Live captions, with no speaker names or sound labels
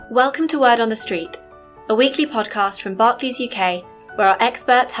Welcome to Word on the Street, a weekly podcast from Barclays UK, where our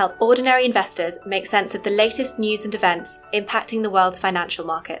experts help ordinary investors make sense of the latest news and events impacting the world's financial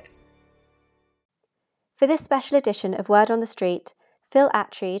markets. For this special edition of Word on the Street, Phil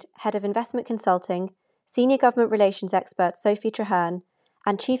Attreed, Head of Investment Consulting, Senior Government Relations Expert Sophie Traherne,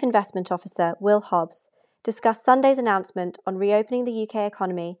 and Chief Investment Officer Will Hobbs discuss Sunday's announcement on reopening the UK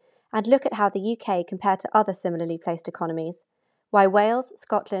economy and look at how the UK compared to other similarly placed economies, why Wales,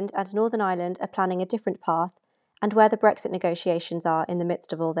 Scotland and Northern Ireland are planning a different path, and where the Brexit negotiations are in the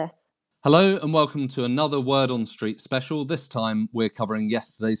midst of all this. Hello and welcome to another Word on the Street special. This time we're covering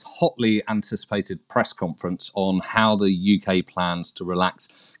yesterday's hotly anticipated press conference on how the UK plans to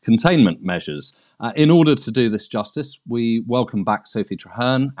relax containment measures. In order to do this justice, we welcome back Sophie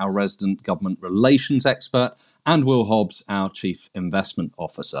Traherne, our resident government relations expert, and Will Hobbs, our Chief Investment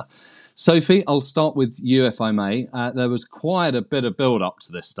Officer. Sophie, I'll start with you if I may. There was quite a bit of build-up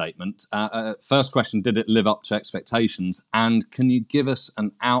to this statement. First question, did it live up to expectations? And can you give us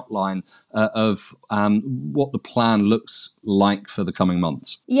an outline of what the plan looks like for the coming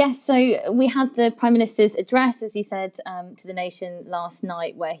months? Yes, so we had the Prime Minister's address, as he said, to the nation last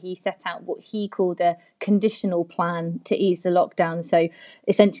night, where he set out what he called a conditional plan to ease the lockdown. So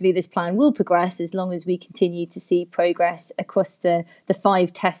essentially this plan will progress as long as we continue to see progress across the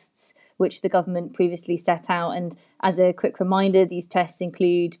 5 tests which the government previously set out. And as a quick reminder, these tests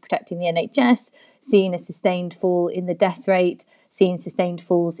include protecting the NHS, seeing a sustained fall in the death rate, seeing sustained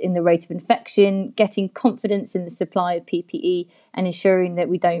falls in the rate of infection, getting confidence in the supply of PPE, and ensuring that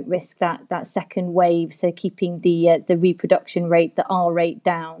we don't risk that second wave, so keeping the reproduction rate, the R rate,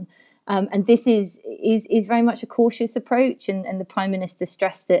 down. And this is very much a cautious approach, and the Prime Minister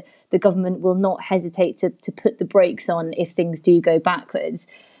stressed that the government will not hesitate to put the brakes on if things do go backwards.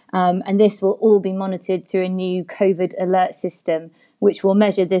 And this will all be monitored through a new COVID alert system, which will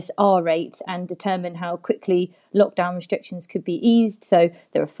measure this R rate and determine how quickly lockdown restrictions could be eased. So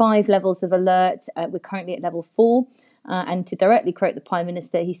there are 5 levels of alert. We're currently at level 4. And to directly quote the Prime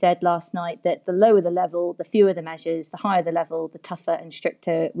Minister, he said last night that the lower the level, the fewer the measures, the higher the level, the tougher and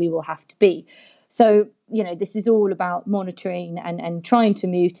stricter we will have to be. So, this is all about monitoring and trying to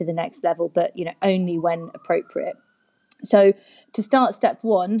move to the next level, but, only when appropriate. So to start step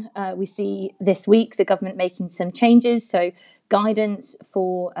 1, we see this week the government making some changes. So guidance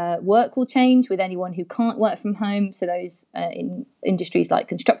for work will change with anyone who can't work from home. So those in industries like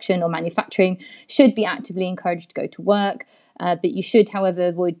construction or manufacturing should be actively encouraged to go to work. But you should, however,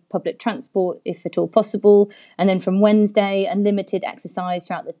 avoid public transport if at all possible. And then from Wednesday, unlimited exercise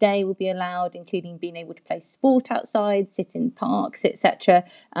throughout the day will be allowed, including being able to play sport outside, sit in parks, etc.,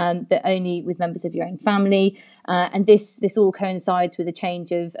 but only with members of your own family. And this all coincides with a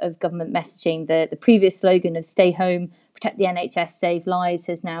change of government messaging. The previous slogan of stay home, protect the NHS, save lives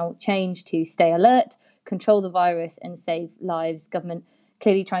has now changed to stay alert, control the virus and save lives. Government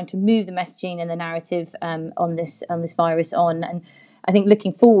clearly trying to move the messaging and the narrative on this virus on. And I think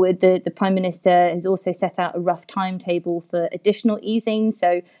looking forward, the Prime Minister has also set out a rough timetable for additional easing.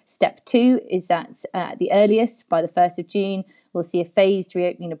 So step 2 is that at the earliest, by the 1st of June, we'll see a phased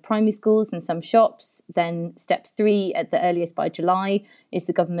reopening of primary schools and some shops. Then step 3, at the earliest by July, is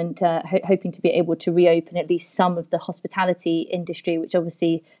the government hoping to be able to reopen at least some of the hospitality industry, which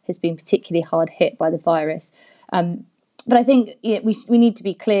obviously has been particularly hard hit by the virus. But I think we need to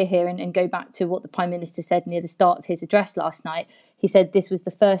be clear here and go back to what the Prime Minister said near the start of his address last night. He said this was the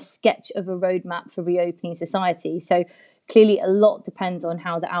first sketch of a roadmap for reopening society. So clearly a lot depends on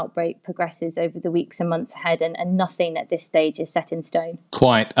how the outbreak progresses over the weeks and months ahead, and nothing at this stage is set in stone.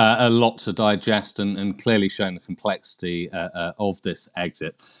 Quite a lot to digest and clearly showing the complexity of this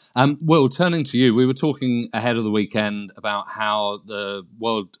exit. Will, turning to you, we were talking ahead of the weekend about how the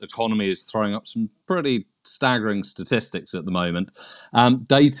world economy is throwing up some pretty staggering statistics at the moment,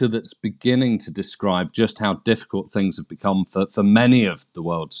 data that's beginning to describe just how difficult things have become for many of the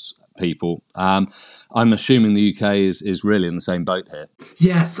world's people. I'm assuming the UK is really in the same boat here.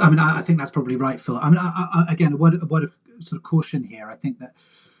 Yes, I think that's probably right, Phil. Again, a word of sort of caution here. I think that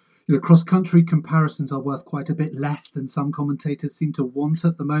cross-country comparisons are worth quite a bit less than some commentators seem to want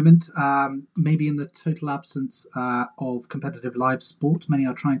at the moment. Maybe in the total absence of competitive live sport, many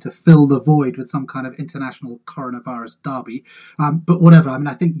are trying to fill the void with some kind of international coronavirus derby. But whatever,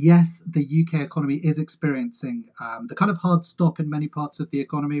 I think, yes, the UK economy is experiencing the kind of hard stop in many parts of the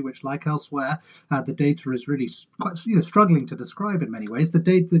economy, which, like elsewhere, the data is really quite struggling to describe in many ways.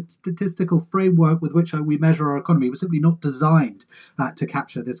 The statistical framework with which we measure our economy was simply not designed to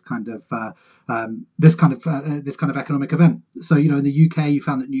capture this kind kind of this kind of economic event. So, in the UK, you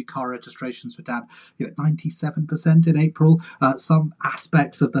found that new car registrations were down 97% in April. Some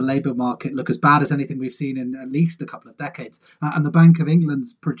aspects of the labour market look as bad as anything we've seen in at least a couple of decades. And the Bank of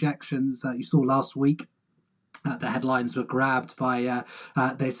England's projections you saw last week. The headlines were grabbed by,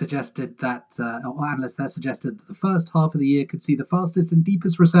 they suggested that, or analysts there suggested that the first half of the year could see the fastest and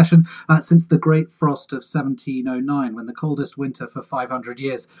deepest recession since the Great Frost of 1709, when the coldest winter for 500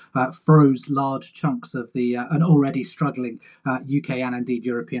 years froze large chunks of the an already struggling UK and indeed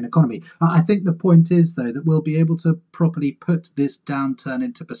European economy. I think the point is, though, that we'll be able to properly put this downturn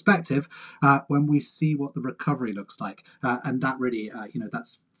into perspective when we see what the recovery looks like. And that really,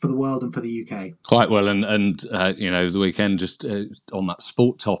 that's for the world and for the UK. Quite well. And the weekend, just on that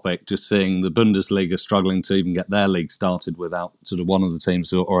sport topic, just seeing the Bundesliga struggling to even get their league started without sort of one of the teams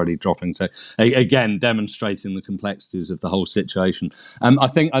who are already dropping. So again, demonstrating the complexities of the whole situation. I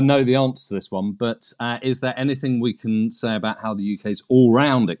think I know the answer to this one, but is there anything we can say about how the UK's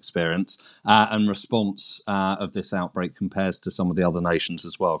all-round experience and response of this outbreak compares to some of the other nations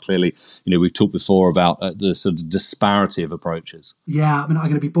as well? Clearly, we've talked before about the sort of disparity of approaches. Yeah, I'm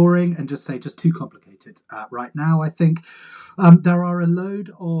going to be boring and just say just too complicated right now. I think there are a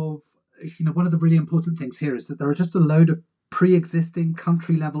load of, one of the really important things here is that there are just a load of pre-existing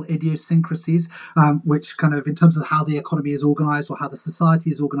country level idiosyncrasies, which kind of in terms of how the economy is organised or how the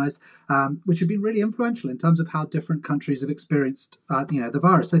society is organised, which have been really influential in terms of how different countries have experienced, the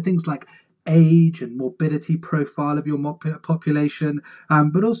virus. So things like age and morbidity profile of your population,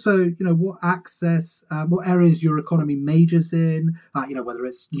 but also, what access, what areas your economy majors in, whether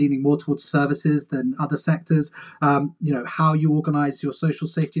it's leaning more towards services than other sectors, how you organise your social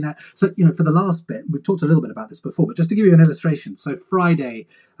safety net. So, for the last bit, we've talked a little bit about this before, but just to give you an illustration. So Friday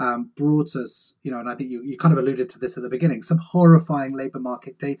brought us, and I think you kind of alluded to this at the beginning, some horrifying labour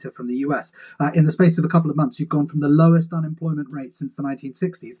market data from the US. In the space of a couple of months, you've gone from the lowest unemployment rate since the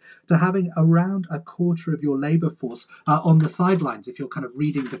 1960s to having around a quarter of your labour force on the sidelines, if you're kind of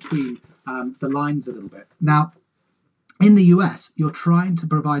reading between the lines a little bit. Now, in the US, you're trying to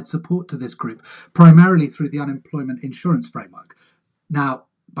provide support to this group primarily through the unemployment insurance framework. Now,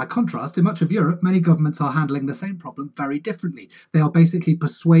 by contrast, in much of Europe, many governments are handling the same problem very differently. They are basically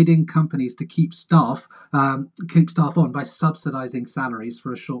persuading companies to keep staff on by subsidising salaries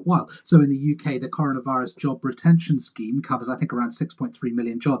for a short while. So in the UK, the Coronavirus Job Retention Scheme covers, I think, around 6.3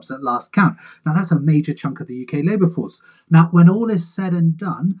 million jobs at last count. Now, that's a major chunk of the UK labour force. Now, when all is said and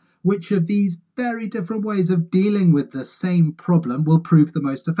done, which of these very different ways of dealing with the same problem will prove the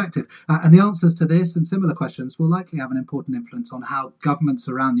most effective? And the answers to this and similar questions will likely have an important influence on how governments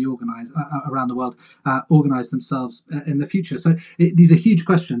around the world organise themselves in the future. So these are huge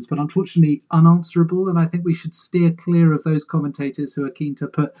questions, but unfortunately unanswerable. And I think we should steer clear of those commentators who are keen to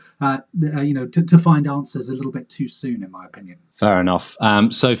put, to find answers a little bit too soon, in my opinion. Fair enough.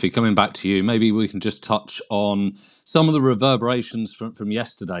 Sophie, coming back to you, maybe we can just touch on some of the reverberations from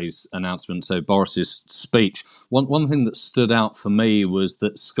yesterday's announcement. So Boris's speech. One thing that stood out for me was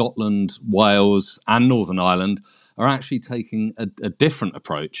that Scotland, Wales and Northern Ireland are actually taking a different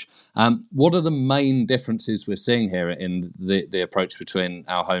approach. What are the main differences we're seeing here in the approach between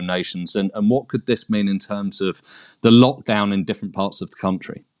our home nations, and what could this mean in terms of the lockdown in different parts of the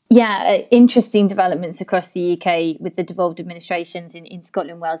country? Yeah, interesting developments across the UK with the devolved administrations in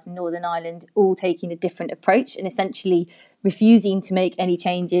Scotland, Wales and Northern Ireland all taking a different approach and essentially refusing to make any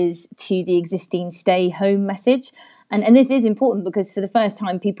changes to the existing stay home message. And this is important because for the first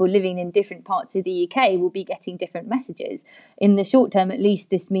time, people living in different parts of the UK will be getting different messages. In the short term, at least,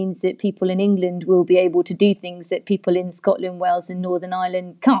 this means that people in England will be able to do things that people in Scotland, Wales and Northern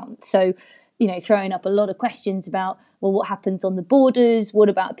Ireland can't. So, throwing up a lot of questions about, well, what happens on the borders? What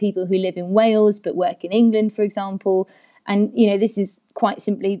about people who live in Wales but work in England, for example? And, this is quite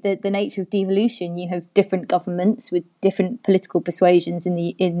simply the nature of devolution. You have different governments with different political persuasions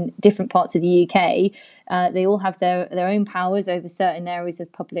in different parts of the UK. They all have their own powers over certain areas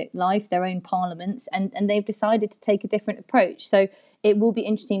of public life, their own parliaments, and they've decided to take a different approach. So it will be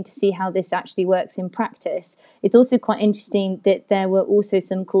interesting to see how this actually works in practice. It's also quite interesting that there were also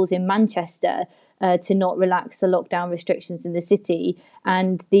some calls in Manchester to not relax the lockdown restrictions in the city.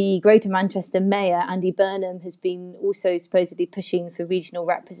 And the Greater Manchester Mayor, Andy Burnham, has been also supposedly pushing for regional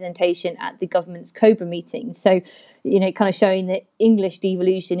representation at the government's COBRA meetings. So, kind of showing that English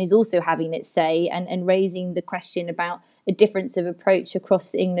devolution is also having its say and raising the question about a difference of approach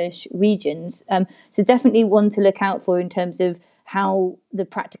across the English regions. So definitely one to look out for in terms of how the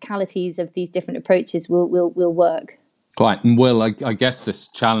practicalities of these different approaches will work. Quite. And Will, I guess this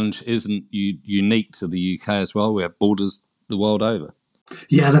challenge isn't unique to the UK as well. We have borders the world over.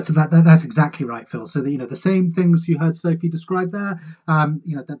 Yeah, that's exactly right, Phil. So the same things you heard Sophie describe there,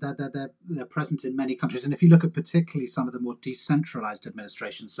 they're present in many countries, and if you look at particularly some of the more decentralized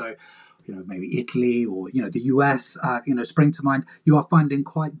administrations, so maybe Italy or the US, spring to mind, you are finding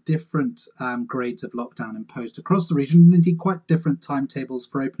quite different grades of lockdown imposed across the region, and indeed quite different timetables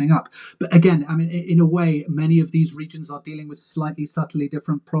for opening up. But again, I mean, in a way, many of these regions are dealing with slightly subtly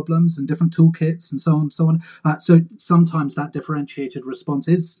different problems and different toolkits and so on and so on. So sometimes that differentiated response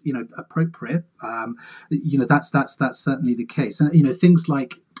is appropriate. That's certainly the case, and things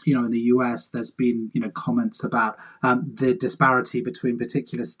like in the US, there's been comments about the disparity between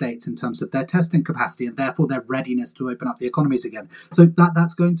particular states in terms of their testing capacity and therefore their readiness to open up the economies again. So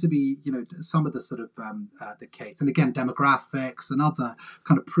that's going to be some of the sort of the case. And again, demographics and other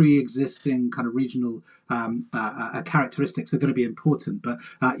kind of pre-existing kind of regional characteristics are going to be important. But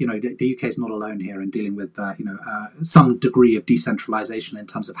the UK is not alone here in dealing with some degree of decentralization in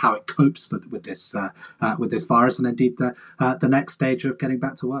terms of how it copes with this virus, and indeed the next stage of getting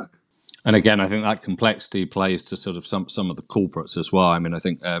back to work. And again, I think that complexity plays to sort of some of the corporates as well. I mean, I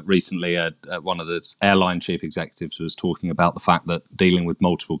think recently one of the airline chief executives was talking about the fact that dealing with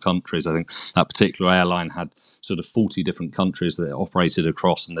multiple countries, I think that particular airline had sort of 40 different countries that it operated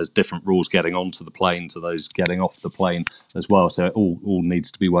across, and there's different rules getting onto the plane to those getting off the plane as well. So it all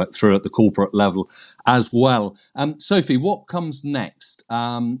needs to be worked through at the corporate level as well. Sophie, what comes next?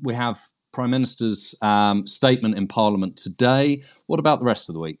 We have Prime Minister's statement in Parliament today. What about the rest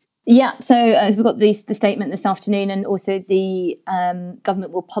of the week? Yeah, so we've got the statement this afternoon, and also the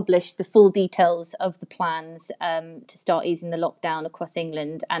government will publish the full details of the plans to start easing the lockdown across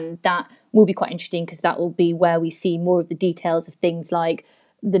England. And that will be quite interesting because that will be where we see more of the details of things like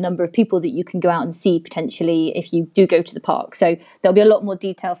the number of people that you can go out and see potentially if you do go to the park. So there'll be a lot more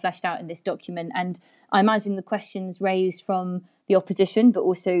detail fleshed out in this document. And I imagine the questions raised from the opposition, but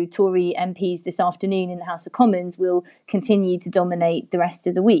also Tory MPs this afternoon in the House of Commons will continue to dominate the rest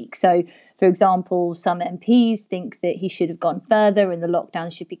of the week. So, for example, some MPs think that he should have gone further and the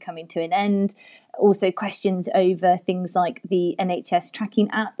lockdown should be coming to an end. Also questions over things like the NHS tracking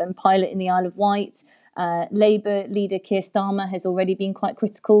app and pilot in the Isle of Wight. Labour leader Keir Starmer has already been quite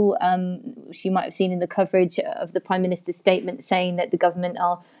critical. She might have seen in the coverage of the Prime Minister's statement saying that the government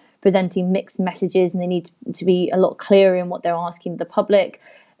are presenting mixed messages and they need to be a lot clearer in what they're asking the public.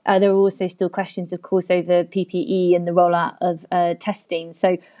 There are also still questions, of course, over PPE and the rollout of testing.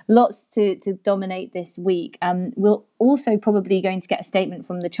 So lots to dominate this week. We're also probably going to get a statement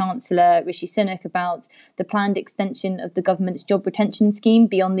from the Chancellor, Rishi Sunak, about the planned extension of the government's job retention scheme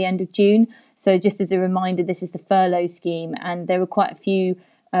beyond the end of June. So just as a reminder, this is the furlough scheme, and there were quite a few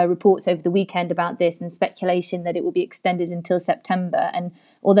reports over the weekend about this and speculation that it will be extended until September. And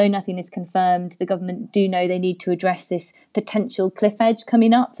although nothing is confirmed, the government do know they need to address this potential cliff edge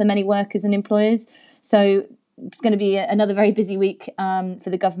coming up for many workers and employers. So it's going to be another very busy week for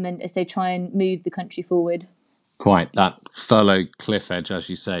the government as they try and move the country forward. Quite. That furlough cliff edge, as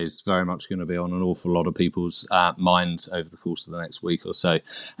you say, is very much going to be on an awful lot of people's minds over the course of the next week or so.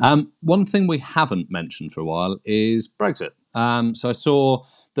 One thing we haven't mentioned for a while is Brexit. So I saw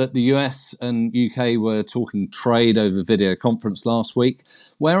that the US and UK were talking trade over video conference last week.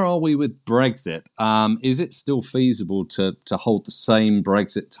 Where are we with Brexit? Is it still feasible to hold the same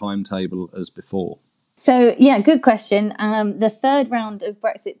Brexit timetable as before? So, yeah, good question. The third round of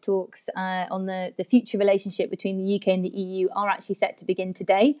Brexit talks on the future relationship between the UK and the EU are actually set to begin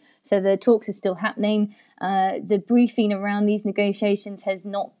today. So the talks are still happening. The briefing around these negotiations has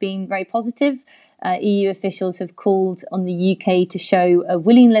not been very positive. EU officials have called on the UK to show a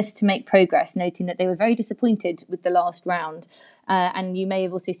willingness to make progress, noting that they were very disappointed with the last round. And you may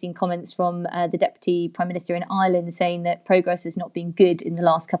have also seen comments from the Deputy Prime Minister in Ireland saying that progress has not been good in the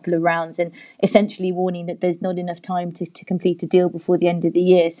last couple of rounds, and essentially warning that there's not enough time to complete a deal before the end of the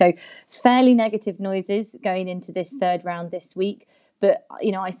year. So fairly negative noises going into this third round this week. But,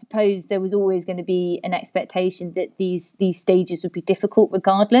 I suppose there was always going to be an expectation that these stages would be difficult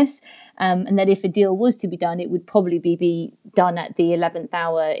regardless, and that if a deal was to be done, it would probably be done at the 11th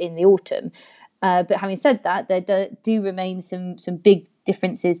hour in the autumn. But having said that, there do remain some big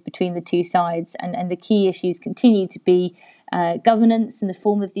differences between the two sides, and the key issues continue to be governance in the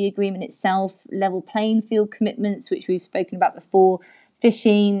form of the agreement itself, level playing field commitments, which we've spoken about before,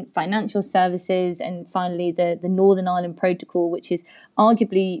 fishing, financial services, and finally the Northern Ireland Protocol, which is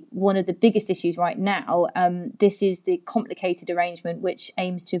arguably one of the biggest issues right now. This is the complicated arrangement which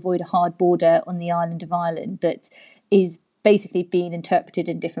aims to avoid a hard border on the island of Ireland, but is basically being interpreted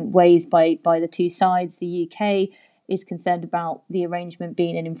in different ways by the two sides. The UK is concerned about the arrangement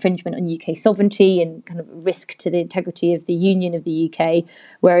being an infringement on UK sovereignty and kind of risk to the integrity of the Union of the UK,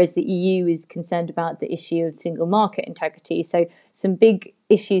 whereas the EU is concerned about the issue of single market integrity. So some big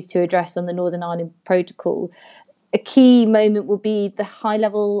issues to address on the Northern Ireland Protocol. A key moment will be the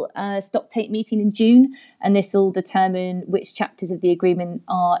high-level stocktake meeting in June, and this will determine which chapters of the agreement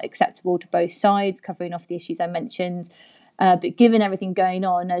are acceptable to both sides, covering off the issues I mentioned. But given everything going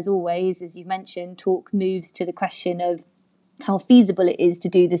on, as always, as you mentioned, talk moves to the question of how feasible it is to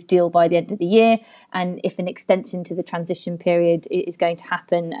do this deal by the end of the year, and if an extension to the transition period is going to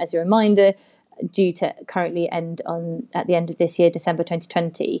happen. As a reminder, due to currently end at the end of this year, December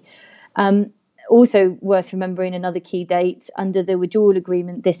 2020. Also worth remembering another key date, under the withdrawal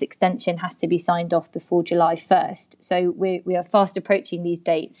agreement, this extension has to be signed off before July 1st. So we are fast approaching these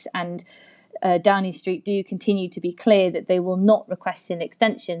dates, and Downing Street do continue to be clear that they will not request an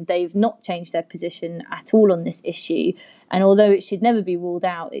extension. They've not changed their position at all on this issue. And although it should never be ruled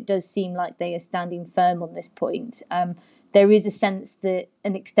out, it does seem like they are standing firm on this point. There is a sense that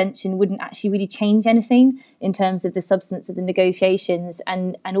an extension wouldn't actually really change anything in terms of the substance of the negotiations,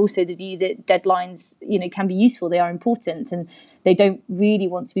 and also the view that deadlines, can be useful. They are important, and they don't really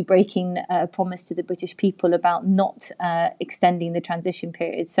want to be breaking a promise to the British people about not extending the transition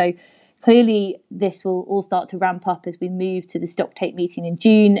period. So clearly, this will all start to ramp up as we move to the stocktake meeting in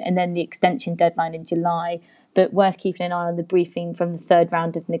June and then the extension deadline in July. But worth keeping an eye on the briefing from the third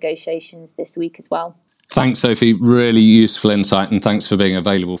round of negotiations this week as well. Thanks, Sophie. Really useful insight, and thanks for being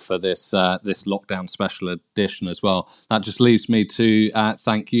available for this lockdown special edition as well. That just leaves me to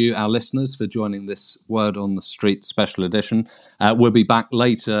thank you, our listeners, for joining this Word on the Street special edition. We'll be back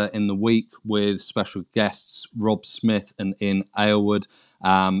later in the week with special guests Rob Smith and Ian Aylward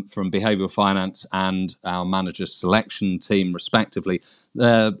from Behavioural Finance and our manager selection team, respectively.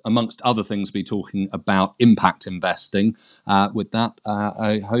 Amongst other things, be talking about impact investing. With that,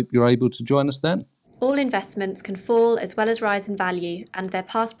 I hope you're able to join us then. All investments can fall as well as rise in value, and their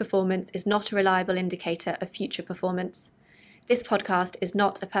past performance is not a reliable indicator of future performance. This podcast is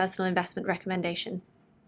not a personal investment recommendation.